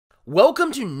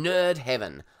Welcome to Nerd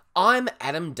Heaven. I'm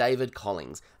Adam David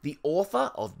Collins, the author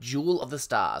of Jewel of the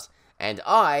Stars, and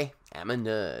I am a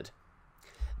nerd.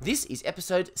 This is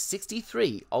episode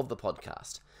 63 of the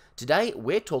podcast. Today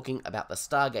we're talking about the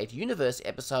Stargate Universe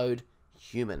episode,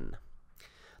 Human.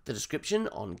 The description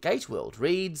on Gateworld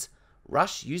reads,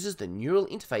 Rush uses the neural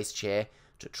interface chair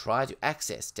to try to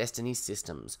access Destiny's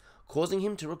systems, causing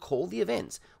him to recall the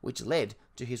events which led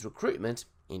to his recruitment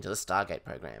into the Stargate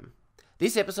program.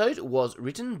 This episode was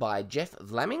written by Jeff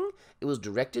Vlaming, it was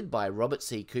directed by Robert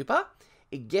C. Cooper,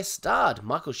 it guest starred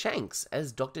Michael Shanks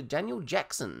as Dr. Daniel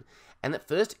Jackson, and it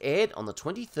first aired on the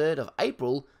 23rd of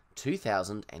April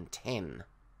 2010.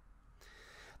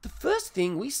 The first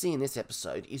thing we see in this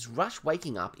episode is Rush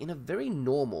waking up in a very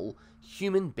normal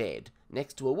human bed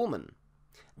next to a woman.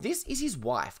 This is his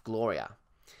wife, Gloria.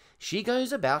 She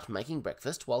goes about making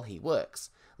breakfast while he works,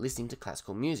 listening to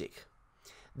classical music.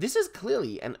 This is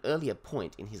clearly an earlier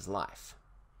point in his life.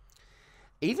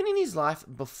 Even in his life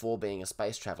before being a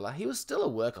space traveller, he was still a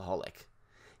workaholic.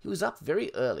 He was up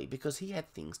very early because he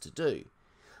had things to do,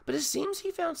 but it seems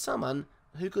he found someone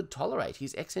who could tolerate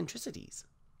his eccentricities.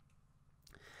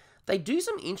 They do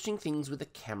some interesting things with the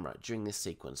camera during this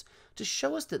sequence to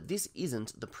show us that this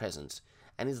isn't the present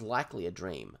and is likely a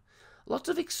dream. Lots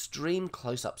of extreme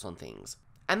close-ups on things.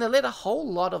 And they let a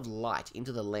whole lot of light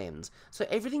into the lens, so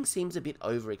everything seems a bit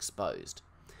overexposed.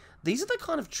 These are the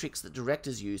kind of tricks that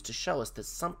directors use to show us that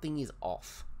something is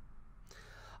off.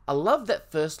 I love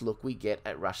that first look we get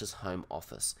at Rush's home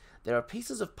office. There are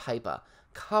pieces of paper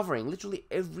covering literally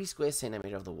every square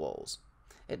centimetre of the walls.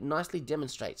 It nicely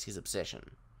demonstrates his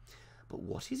obsession. But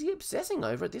what is he obsessing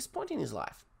over at this point in his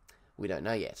life? We don't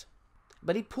know yet.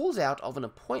 But he pulls out of an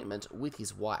appointment with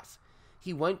his wife.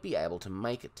 He won't be able to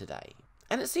make it today.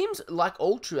 And it seems like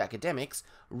all true academics,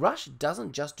 Rush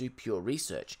doesn't just do pure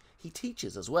research, he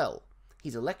teaches as well.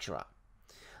 He's a lecturer.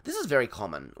 This is very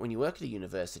common when you work at a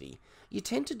university. You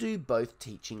tend to do both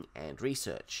teaching and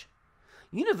research.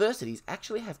 Universities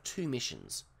actually have two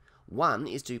missions. One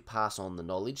is to pass on the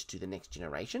knowledge to the next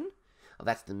generation. Well,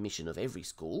 that's the mission of every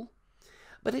school.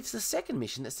 But it's the second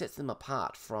mission that sets them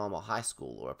apart from a high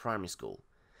school or a primary school.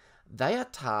 They are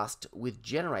tasked with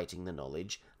generating the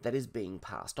knowledge that is being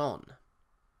passed on.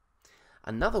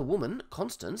 Another woman,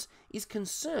 Constance, is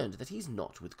concerned that he's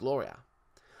not with Gloria.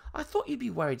 I thought you'd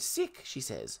be worried sick, she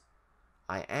says.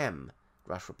 I am,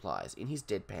 Rush replies in his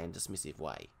deadpan dismissive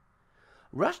way.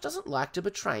 Rush doesn't like to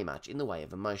betray much in the way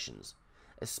of emotions,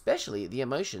 especially the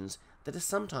emotions that are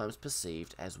sometimes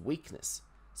perceived as weakness,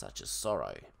 such as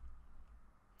sorrow.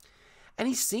 And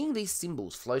he's seeing these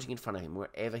symbols floating in front of him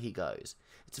wherever he goes.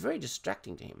 It's very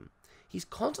distracting to him. He's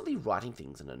constantly writing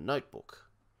things in a notebook.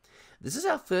 This is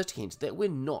our first hint that we're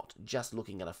not just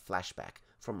looking at a flashback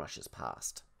from Rush's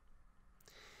past.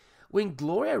 When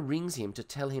Gloria rings him to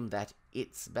tell him that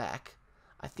it's back,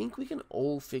 I think we can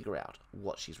all figure out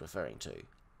what she's referring to.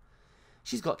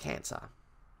 She's got cancer.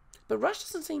 But Rush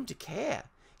doesn't seem to care.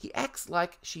 He acts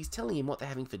like she's telling him what they're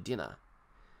having for dinner.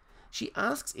 She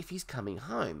asks if he's coming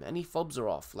home, and he fobs her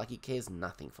off like he cares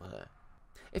nothing for her.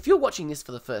 If you're watching this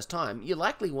for the first time, you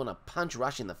likely want to punch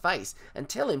Rush in the face and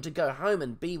tell him to go home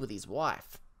and be with his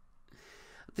wife.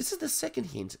 This is the second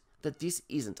hint that this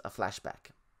isn't a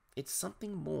flashback. It's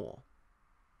something more.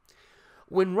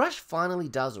 When Rush finally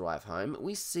does arrive home,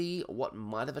 we see what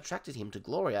might have attracted him to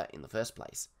Gloria in the first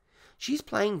place. She's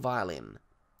playing violin.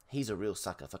 He's a real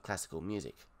sucker for classical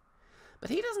music. But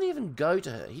he doesn't even go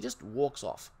to her, he just walks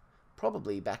off,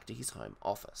 probably back to his home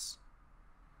office.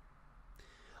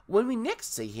 When we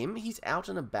next see him, he's out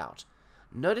and about,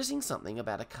 noticing something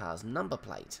about a car's number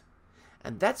plate.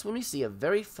 And that's when we see a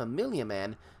very familiar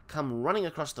man come running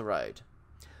across the road.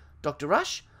 Dr.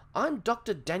 Rush, I'm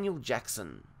Dr. Daniel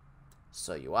Jackson.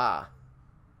 So you are.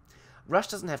 Rush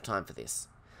doesn't have time for this.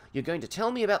 You're going to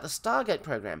tell me about the Stargate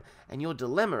program and your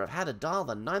dilemma of how to dial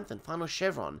the ninth and final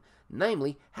chevron,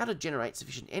 namely, how to generate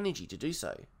sufficient energy to do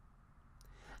so.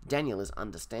 Daniel is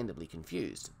understandably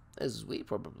confused, as we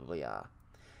probably are.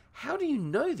 How do you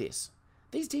know this?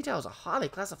 These details are highly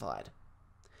classified.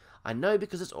 I know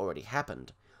because it's already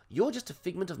happened. You're just a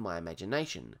figment of my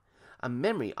imagination, a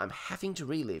memory I'm having to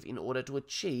relive in order to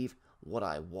achieve what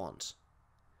I want.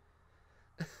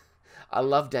 I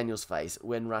love Daniel's face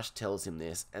when Rush tells him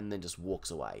this and then just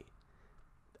walks away.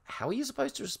 How are you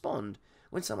supposed to respond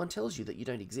when someone tells you that you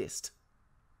don't exist?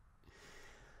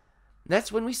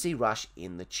 That's when we see Rush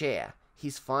in the chair.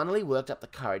 He's finally worked up the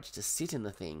courage to sit in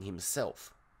the thing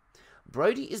himself.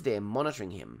 Brody is there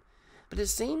monitoring him, but it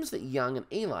seems that Young and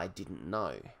Eli didn't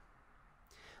know.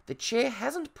 The chair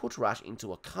hasn't put Rush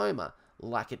into a coma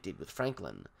like it did with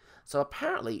Franklin, so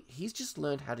apparently he's just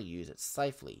learned how to use it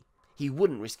safely, He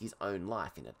wouldn't risk his own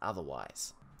life in it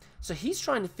otherwise. So he's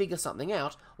trying to figure something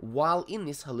out while in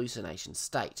this hallucination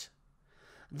state.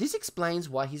 This explains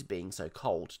why he's being so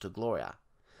cold to Gloria.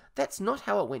 That's not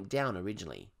how it went down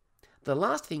originally. The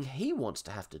last thing he wants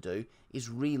to have to do is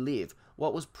relive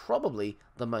what was probably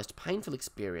the most painful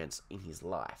experience in his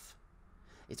life.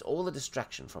 It's all a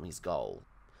distraction from his goal.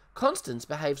 Constance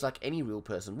behaves like any real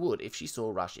person would if she saw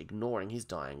Rush ignoring his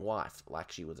dying wife,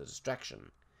 like she was a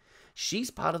distraction.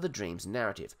 She's part of the dream's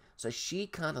narrative, so she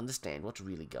can't understand what's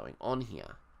really going on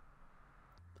here.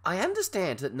 I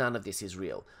understand that none of this is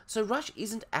real, so Rush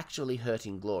isn't actually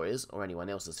hurting Gloria's or anyone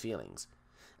else's feelings.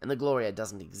 And the Gloria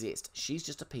doesn't exist, she's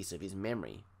just a piece of his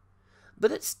memory.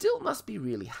 But it still must be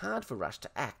really hard for Rush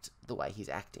to act the way he's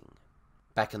acting.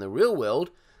 Back in the real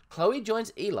world, Chloe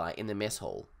joins Eli in the mess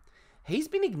hall. He's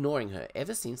been ignoring her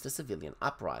ever since the civilian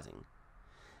uprising.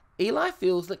 Eli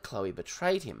feels that Chloe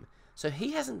betrayed him, so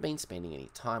he hasn't been spending any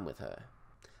time with her.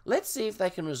 Let's see if they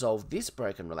can resolve this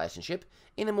broken relationship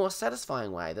in a more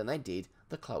satisfying way than they did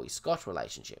the Chloe-Scott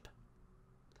relationship.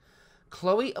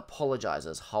 Chloe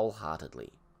apologizes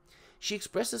wholeheartedly. She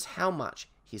expresses how much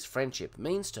his friendship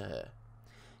means to her.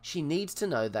 She needs to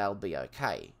know they'll be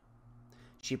okay.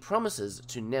 She promises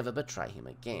to never betray him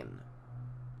again.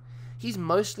 He's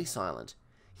mostly silent.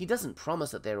 He doesn't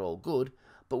promise that they're all good,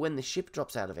 but when the ship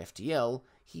drops out of FTL,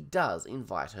 he does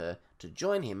invite her to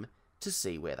join him to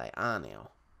see where they are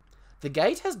now. The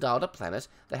gate has dialed a planet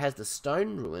that has the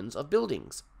stone ruins of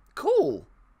buildings. Cool!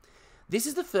 This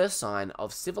is the first sign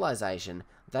of civilization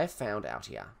they've found out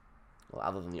here. Well,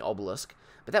 other than the obelisk,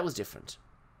 but that was different.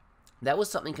 That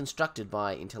was something constructed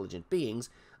by intelligent beings,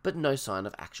 but no sign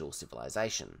of actual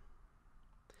civilization.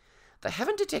 They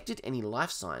haven't detected any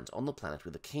life signs on the planet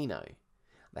with a Kino.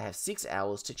 They have 6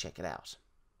 hours to check it out.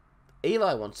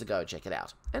 Eli wants to go check it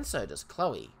out, and so does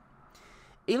Chloe.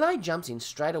 Eli jumps in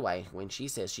straight away when she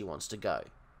says she wants to go.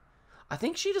 I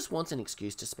think she just wants an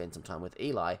excuse to spend some time with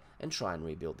Eli and try and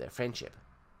rebuild their friendship.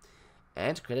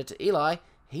 And credit to Eli,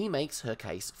 he makes her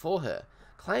case for her,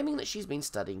 claiming that she's been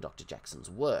studying Dr. Jackson's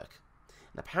work.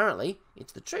 And apparently,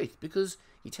 it's the truth, because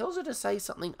he tells her to say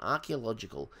something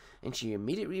archaeological, and she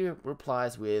immediately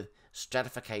replies with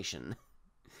stratification.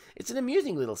 It's an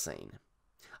amusing little scene.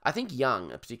 I think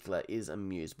Young, in particular, is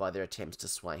amused by their attempts to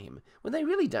sway him, when they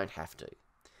really don't have to.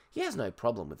 He has no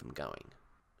problem with them going.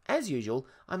 As usual,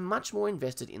 I'm much more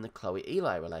invested in the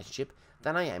Chloe-Eli relationship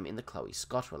than I am in the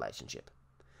Chloe-Scott relationship.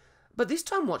 But this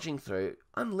time watching through,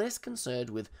 I'm less concerned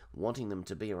with wanting them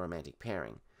to be a romantic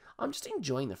pairing. I'm just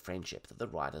enjoying the friendship that the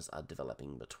writers are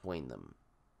developing between them.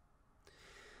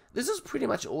 This is pretty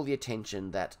much all the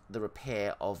attention that the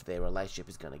repair of their relationship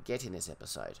is going to get in this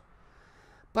episode.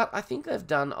 But I think they've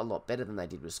done a lot better than they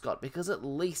did with Scott, because at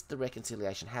least the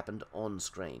reconciliation happened on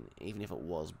screen, even if it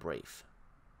was brief.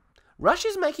 Rush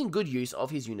is making good use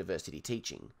of his university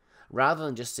teaching. Rather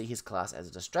than just see his class as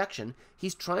a distraction,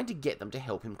 he's trying to get them to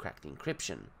help him crack the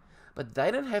encryption. But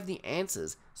they don't have the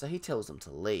answers, so he tells them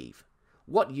to leave.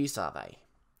 What use are they?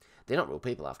 They're not real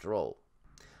people after all.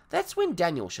 That's when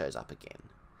Daniel shows up again.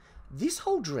 This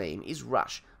whole dream is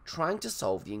Rush trying to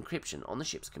solve the encryption on the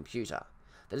ship's computer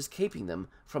that is keeping them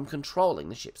from controlling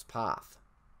the ship's path.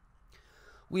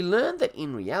 We learn that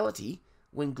in reality,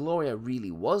 when Gloria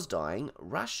really was dying,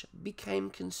 Rush became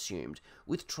consumed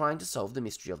with trying to solve the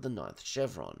mystery of the 9th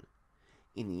chevron.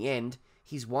 In the end,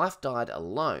 his wife died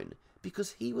alone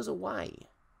because he was away.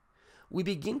 We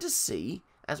begin to see,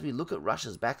 as we look at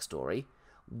Rush's backstory,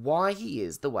 why he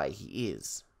is the way he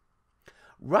is.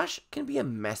 Rush can be a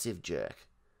massive jerk,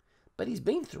 but he's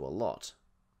been through a lot.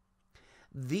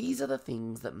 These are the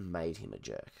things that made him a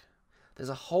jerk. There's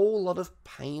a whole lot of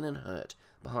pain and hurt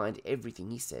behind everything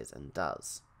he says and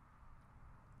does.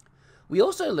 We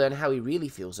also learn how he really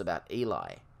feels about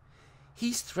Eli.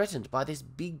 He's threatened by this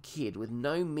big kid with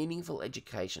no meaningful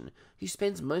education who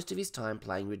spends most of his time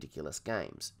playing ridiculous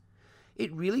games.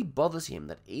 It really bothers him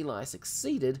that Eli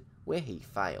succeeded where he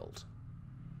failed.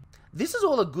 This is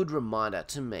all a good reminder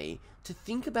to me to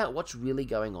think about what's really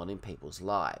going on in people's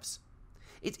lives.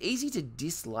 It's easy to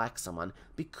dislike someone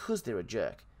because they're a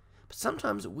jerk, but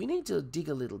sometimes we need to dig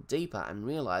a little deeper and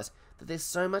realize that there's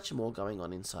so much more going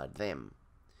on inside them.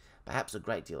 Perhaps a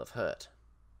great deal of hurt.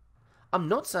 I'm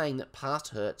not saying that past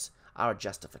hurts are a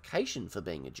justification for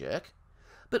being a jerk,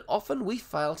 but often we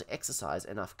fail to exercise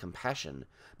enough compassion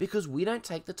because we don't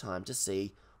take the time to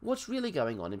see what's really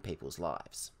going on in people's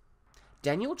lives.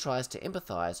 Daniel tries to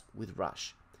empathize with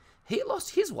Rush. He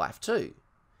lost his wife too.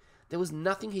 There was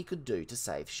nothing he could do to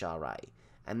save Sharae,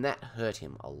 and that hurt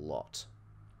him a lot.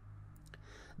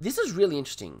 This is really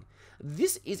interesting.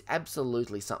 This is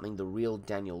absolutely something the real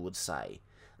Daniel would say.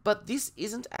 But this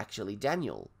isn't actually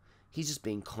Daniel. He's just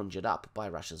being conjured up by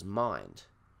Rush's mind.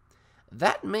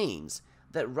 That means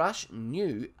that Rush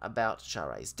knew about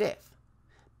Share's death,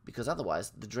 because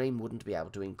otherwise the dream wouldn't be able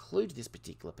to include this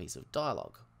particular piece of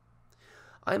dialogue.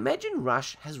 I imagine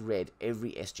Rush has read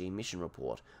every SG mission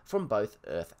report from both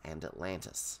Earth and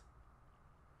Atlantis.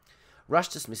 Rush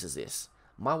dismisses this.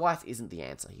 My wife isn't the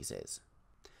answer, he says.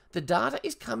 The data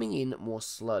is coming in more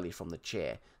slowly from the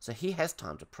chair, so he has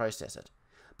time to process it,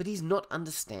 but he's not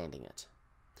understanding it.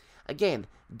 Again,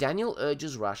 Daniel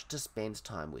urges Rush to spend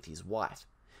time with his wife.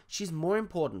 She's more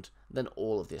important than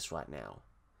all of this right now.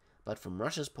 But from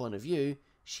Rush's point of view,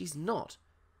 she's not,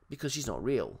 because she's not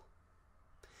real.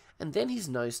 And then his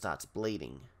nose starts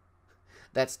bleeding.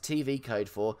 That's TV code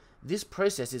for, this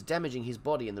process is damaging his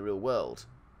body in the real world.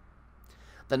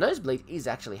 The nosebleed is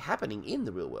actually happening in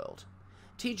the real world.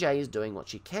 TJ is doing what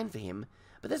she can for him,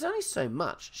 but there's only so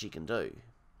much she can do.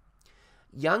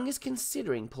 Young is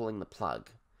considering pulling the plug,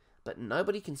 but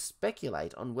nobody can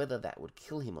speculate on whether that would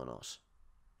kill him or not.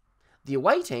 The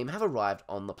away team have arrived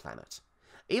on the planet.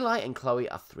 Eli and Chloe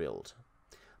are thrilled.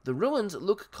 The ruins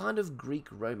look kind of Greek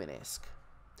Romanesque.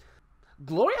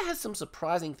 Gloria has some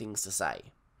surprising things to say.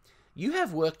 You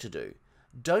have work to do.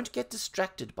 Don't get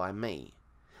distracted by me.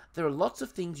 There are lots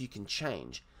of things you can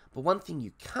change, but one thing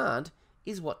you can't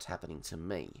is what's happening to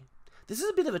me. This is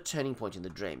a bit of a turning point in the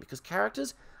dream, because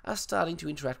characters are starting to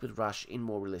interact with Rush in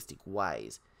more realistic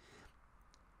ways.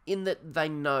 In that they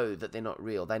know that they're not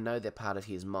real, they know they're part of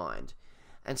his mind,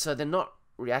 and so they're not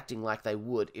reacting like they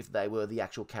would if they were the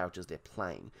actual characters they're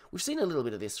playing. We've seen a little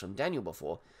bit of this from Daniel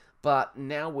before, but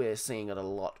now we're seeing it a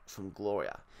lot from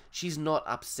Gloria. She's not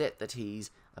upset that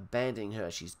he's abandoning her,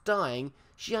 she's dying.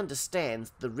 She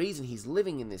understands the reason he's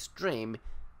living in this dream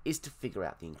is to figure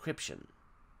out the encryption.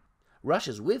 Rush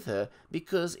is with her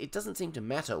because it doesn't seem to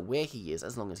matter where he is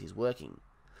as long as he's working.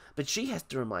 But she has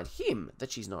to remind him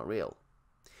that she's not real.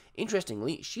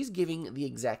 Interestingly, she's giving the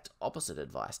exact opposite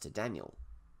advice to Daniel.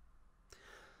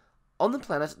 On the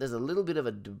planet, there's a little bit of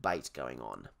a debate going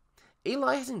on.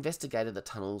 Eli has investigated the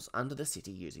tunnels under the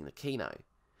city using the Kino,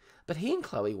 but he and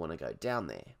Chloe want to go down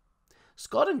there.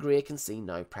 Scott and Greer can see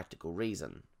no practical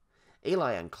reason.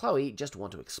 Eli and Chloe just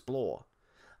want to explore.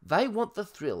 They want the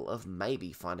thrill of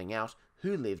maybe finding out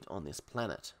who lived on this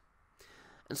planet.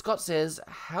 And Scott says,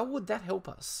 how would that help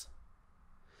us?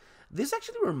 This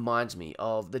actually reminds me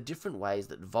of the different ways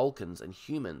that Vulcans and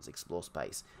humans explore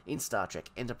space in Star Trek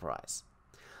Enterprise.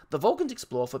 The Vulcans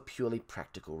explore for purely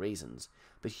practical reasons,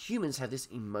 but humans have this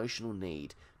emotional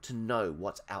need to know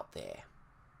what's out there.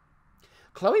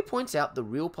 Chloe points out the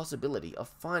real possibility of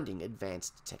finding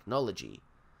advanced technology.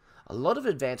 A lot of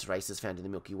advanced races found in the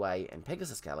Milky Way and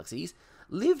Pegasus galaxies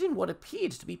lived in what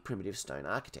appeared to be primitive stone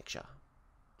architecture.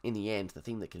 In the end, the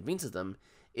thing that convinces them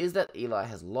is that Eli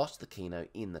has lost the Kino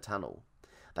in the tunnel.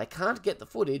 They can't get the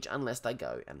footage unless they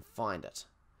go and find it.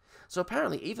 So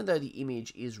apparently, even though the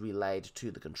image is relayed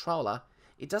to the controller,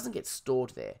 it doesn't get stored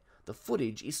there. The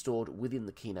footage is stored within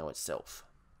the Kino itself.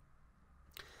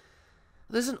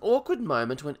 There's an awkward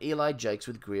moment when Eli jokes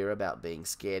with Greer about being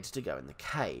scared to go in the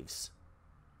caves.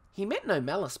 He meant no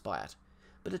malice by it,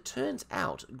 but it turns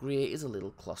out Greer is a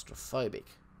little claustrophobic.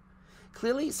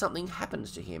 Clearly something happened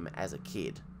to him as a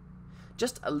kid.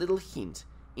 Just a little hint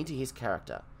into his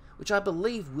character, which I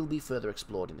believe will be further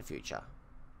explored in the future.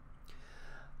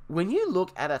 When you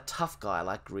look at a tough guy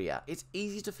like Greer, it's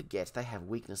easy to forget they have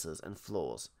weaknesses and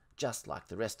flaws, just like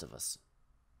the rest of us.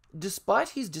 Despite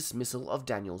his dismissal of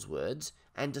Daniel's words,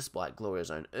 and despite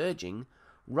Gloria's own urging,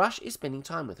 Rush is spending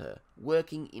time with her,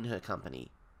 working in her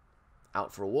company.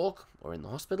 Out for a walk, or in the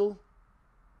hospital.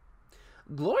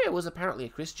 Gloria was apparently a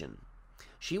Christian.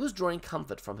 She was drawing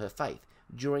comfort from her faith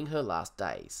during her last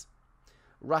days.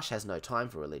 Rush has no time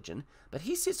for religion, but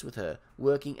he sits with her,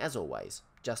 working as always,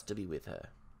 just to be with her.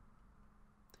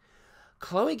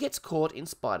 Chloe gets caught in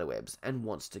spiderwebs and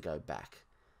wants to go back,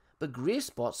 but Greer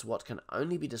spots what can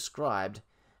only be described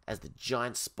as the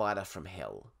giant spider from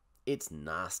hell. It's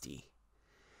nasty.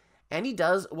 And he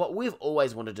does what we've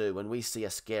always wanted to do when we see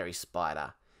a scary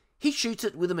spider. He shoots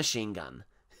it with a machine gun.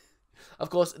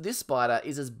 Of course, this spider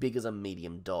is as big as a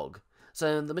medium dog,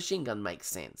 so the machine gun makes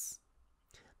sense.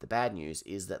 The bad news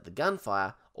is that the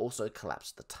gunfire also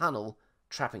collapsed the tunnel,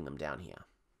 trapping them down here.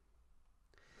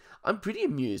 I'm pretty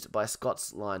amused by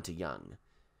Scott's line to Young.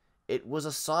 It was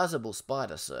a sizable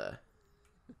spider, sir.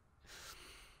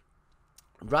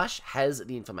 Rush has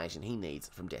the information he needs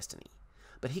from Destiny,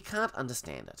 but he can't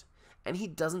understand it, and he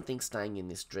doesn't think staying in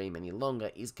this dream any longer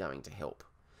is going to help.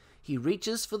 He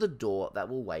reaches for the door that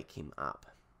will wake him up.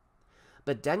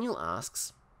 But Daniel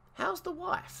asks, how's the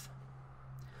wife?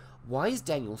 Why is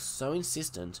Daniel so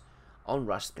insistent on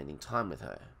Rush spending time with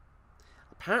her?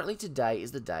 Apparently today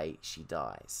is the day she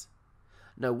dies.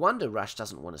 No wonder Rush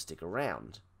doesn't want to stick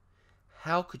around.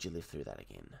 How could you live through that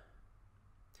again?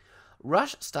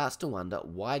 Rush starts to wonder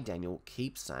why Daniel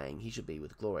keeps saying he should be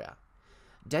with Gloria.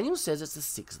 Daniel says it's the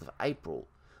 6th of April,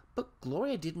 but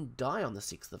Gloria didn't die on the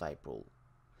 6th of April.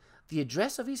 The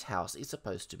address of his house is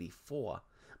supposed to be 4,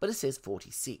 but it says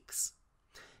 46.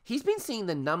 He's been seeing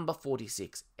the number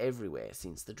 46 everywhere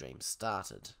since the dream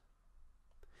started.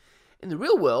 In the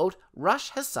real world, Rush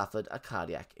has suffered a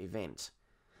cardiac event.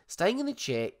 Staying in the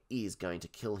chair is going to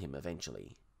kill him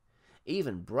eventually.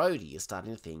 Even Brody is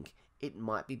starting to think it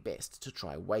might be best to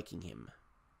try waking him.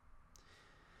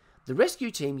 The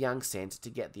rescue team Young sent to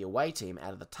get the away team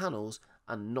out of the tunnels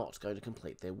are not going to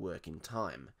complete their work in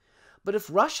time. But if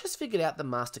Rush has figured out the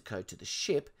master code to the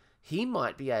ship, he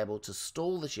might be able to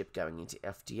stall the ship going into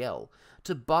FTL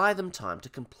to buy them time to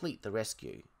complete the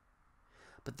rescue.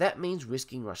 But that means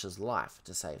risking Rush's life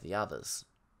to save the others.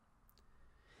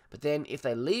 But then, if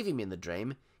they leave him in the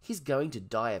dream, he's going to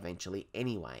die eventually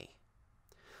anyway.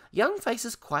 Young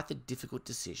faces quite the difficult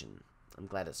decision. I'm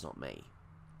glad it's not me.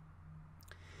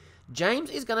 James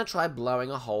is going to try blowing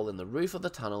a hole in the roof of the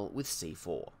tunnel with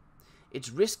C4.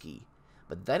 It's risky,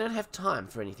 but they don't have time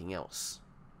for anything else.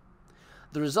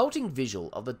 The resulting visual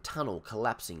of the tunnel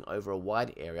collapsing over a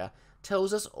wide area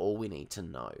tells us all we need to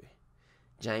know.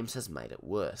 James has made it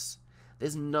worse.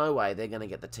 There's no way they're going to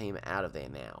get the team out of there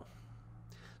now.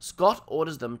 Scott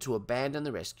orders them to abandon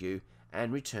the rescue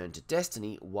and return to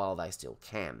Destiny while they still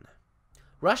can.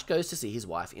 Rush goes to see his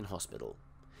wife in hospital.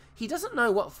 He doesn't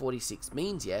know what 46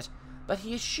 means yet, but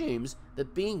he assumes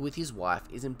that being with his wife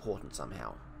is important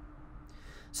somehow.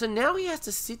 So now he has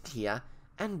to sit here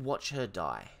and watch her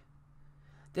die.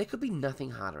 There could be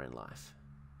nothing harder in life.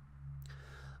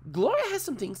 Gloria has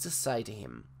some things to say to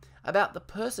him about the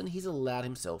person he's allowed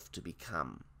himself to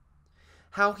become.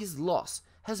 How his loss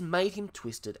has made him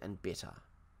twisted and bitter.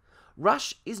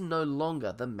 Rush is no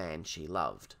longer the man she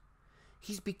loved.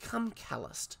 He's become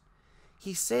calloused.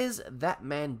 He says that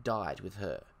man died with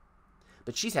her.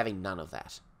 But she's having none of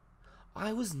that.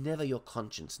 I was never your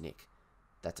conscience, Nick.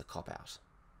 That's a cop-out.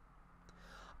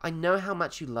 I know how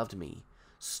much you loved me.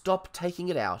 Stop taking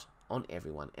it out on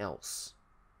everyone else.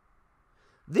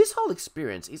 This whole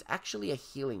experience is actually a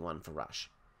healing one for Rush.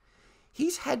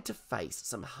 He's had to face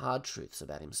some hard truths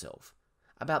about himself,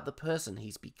 about the person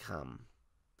he's become.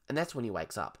 And that's when he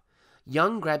wakes up.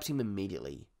 Young grabs him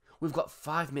immediately. We've got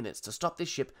 5 minutes to stop this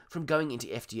ship from going into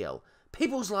FTL.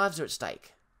 People's lives are at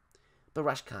stake. But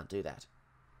Rush can't do that.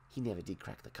 He never did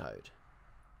crack the code.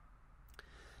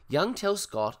 Young tells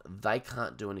Scott they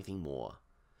can't do anything more.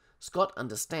 Scott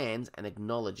understands and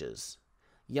acknowledges.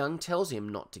 Young tells him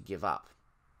not to give up.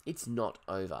 It's not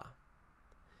over.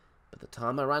 But the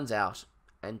timer runs out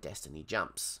and Destiny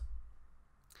jumps.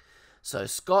 So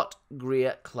Scott,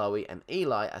 Greer, Chloe and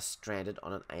Eli are stranded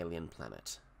on an alien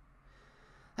planet.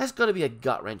 That's got to be a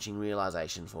gut-wrenching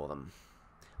realization for them.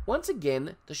 Once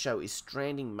again, the show is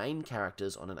stranding main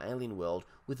characters on an alien world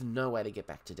with no way to get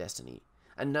back to Destiny,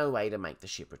 and no way to make the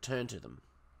ship return to them.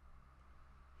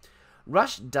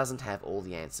 Rush doesn't have all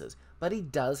the answers, but he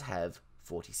does have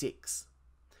 46.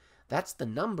 That's the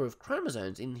number of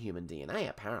chromosomes in human DNA,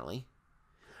 apparently.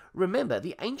 Remember,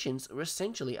 the Ancients are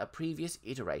essentially a previous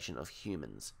iteration of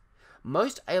humans.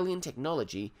 Most alien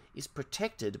technology is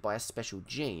protected by a special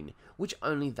gene, which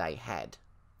only they had.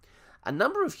 A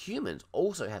number of humans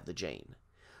also have the gene,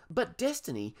 but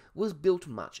Destiny was built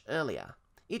much earlier.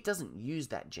 It doesn't use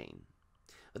that gene.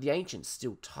 But the Ancients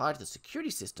still tied the security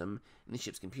system in the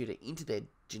ship's computer into their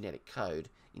genetic code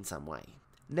in some way.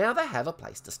 Now they have a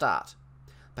place to start.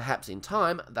 Perhaps in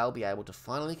time, they'll be able to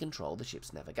finally control the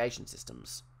ship's navigation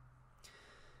systems.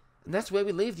 And that's where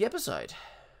we leave the episode.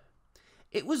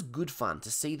 It was good fun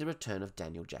to see the return of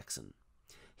Daniel Jackson.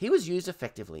 He was used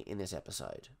effectively in this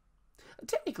episode.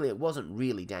 Technically, it wasn't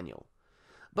really Daniel,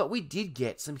 but we did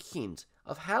get some hint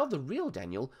of how the real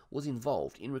Daniel was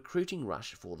involved in recruiting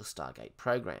Rush for the Stargate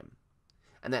program.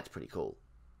 And that's pretty cool.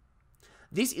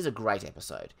 This is a great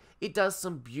episode. It does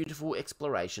some beautiful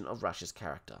exploration of Rush's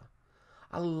character.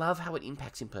 I love how it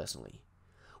impacts him personally.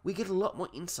 We get a lot more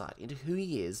insight into who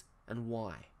he is and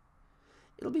why.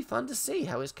 It'll be fun to see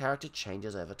how his character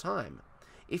changes over time,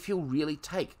 if he'll really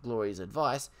take Gloria's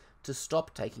advice to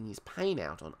stop taking his pain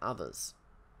out on others.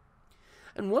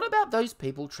 And what about those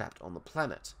people trapped on the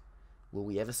planet? Will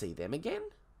we ever see them again?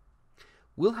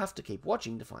 We'll have to keep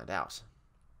watching to find out.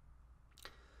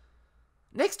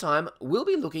 Next time, we'll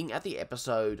be looking at the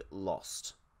episode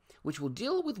Lost, which will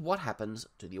deal with what happens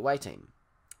to the away team.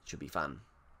 Should be fun.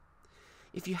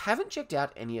 If you haven't checked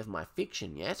out any of my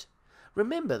fiction yet,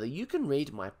 remember that you can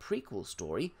read my prequel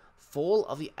story, Fall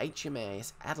of the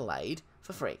HMAS Adelaide,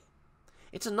 for free.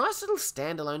 It's a nice little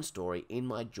standalone story in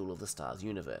my Jewel of the Stars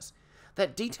universe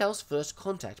that details first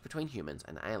contact between humans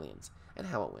and aliens, and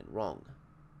how it went wrong.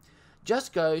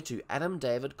 Just go to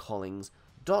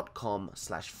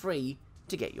adamdavidcollins.com/free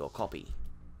to get your copy.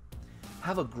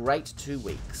 Have a great 2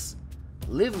 weeks.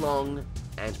 Live long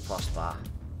and prosper.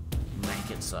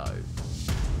 Make it so.